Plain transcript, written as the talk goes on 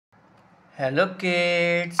Hello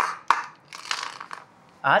kids.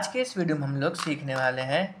 आज के इस वीडियो में हम लोग सीखने वाले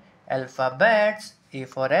हैं alphabets. A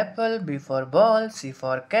for Apple, B for ball, C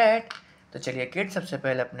for cat. तो चलिए किड्स, सबसे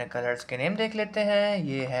पहले अपने कलर्स के नेम देख लेते हैं।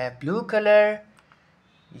 ये है ब्लू कलर,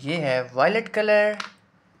 ये है वायलेट कलर,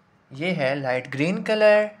 ये है लाइट ग्रीन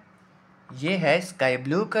कलर, ये है स्काई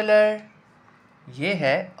ब्लू कलर, ये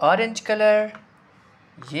है ऑरेंज कलर,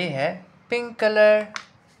 ये है पिंक कलर,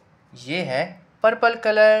 ये है पर्पल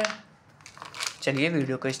कलर। चलिए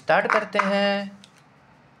वीडियो को स्टार्ट करते हैं।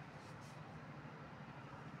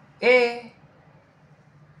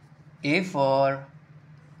 A for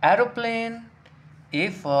aeroplane, A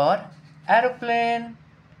for aeroplane.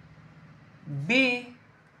 B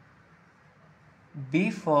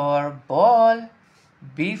for ball,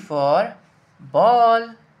 B for ball.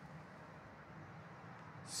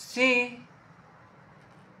 C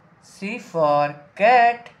for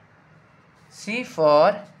cat, C for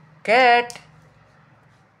cat.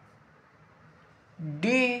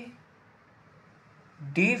 D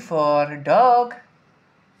for dog,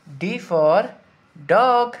 D for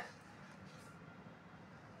dog.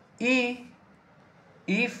 E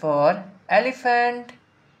for elephant,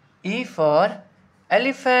 E for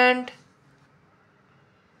elephant.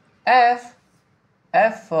 F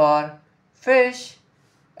for fish,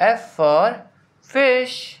 F for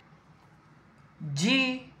fish.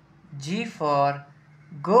 G for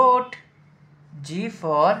goat, G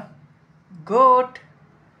for goat.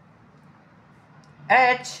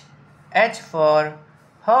 H for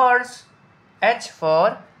horse, H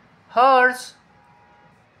for horse.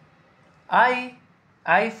 I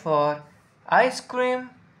for ice cream,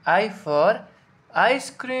 I for ice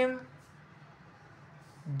cream.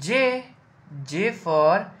 J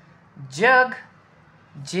for jug,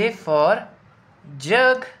 J for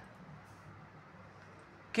jug.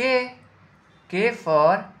 K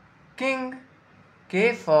for king,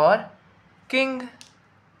 K for king.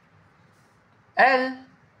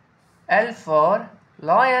 L for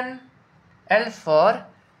lion, L for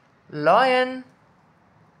lion.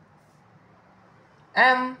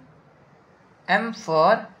 M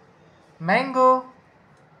for mango,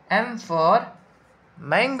 M for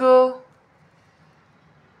mango.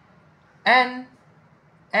 N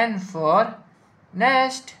for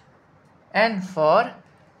nest, N for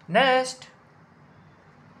nest.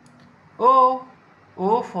 O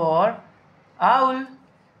for owl,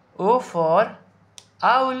 O for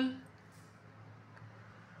owl.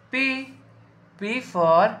 P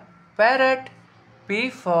for parrot, P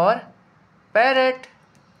for parrot.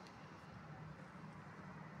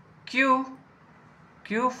 Q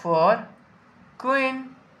for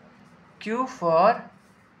queen, Q for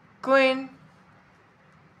queen.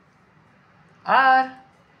 R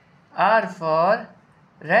for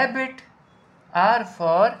rabbit, R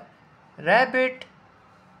for rabbit.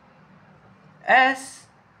 S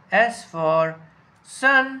for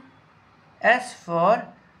sun, S for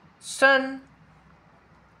sun.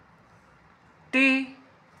 T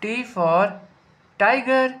for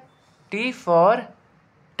tiger, T for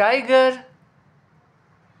tiger.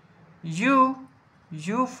 U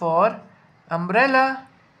for umbrella,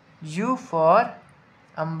 U for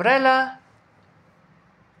umbrella.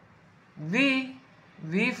 V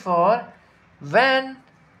for van,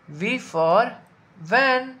 V for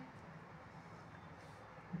van.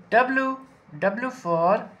 W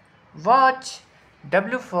for watch,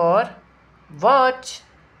 W for watch.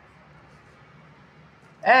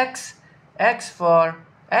 X for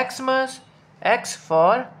Xmas, X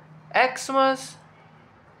for Xmas.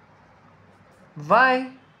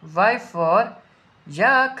 Y for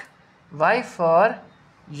yak, Y for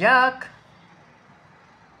yak.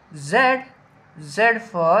 Z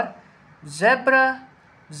for zebra,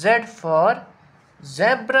 Z for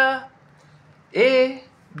zebra. A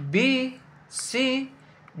B C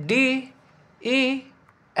D E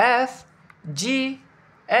F G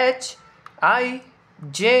H I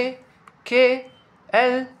J K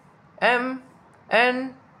L M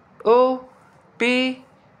N O P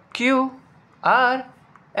Q R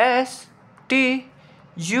S T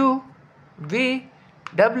U V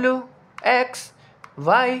W X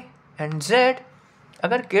Y and Z।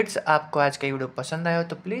 अगर kids आपको आज का video पसंद आया हो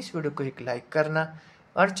तो please video को एक लाइक करना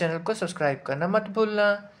और चैनल को सब्सक्राइब करना मत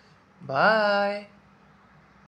भूलना। बाय।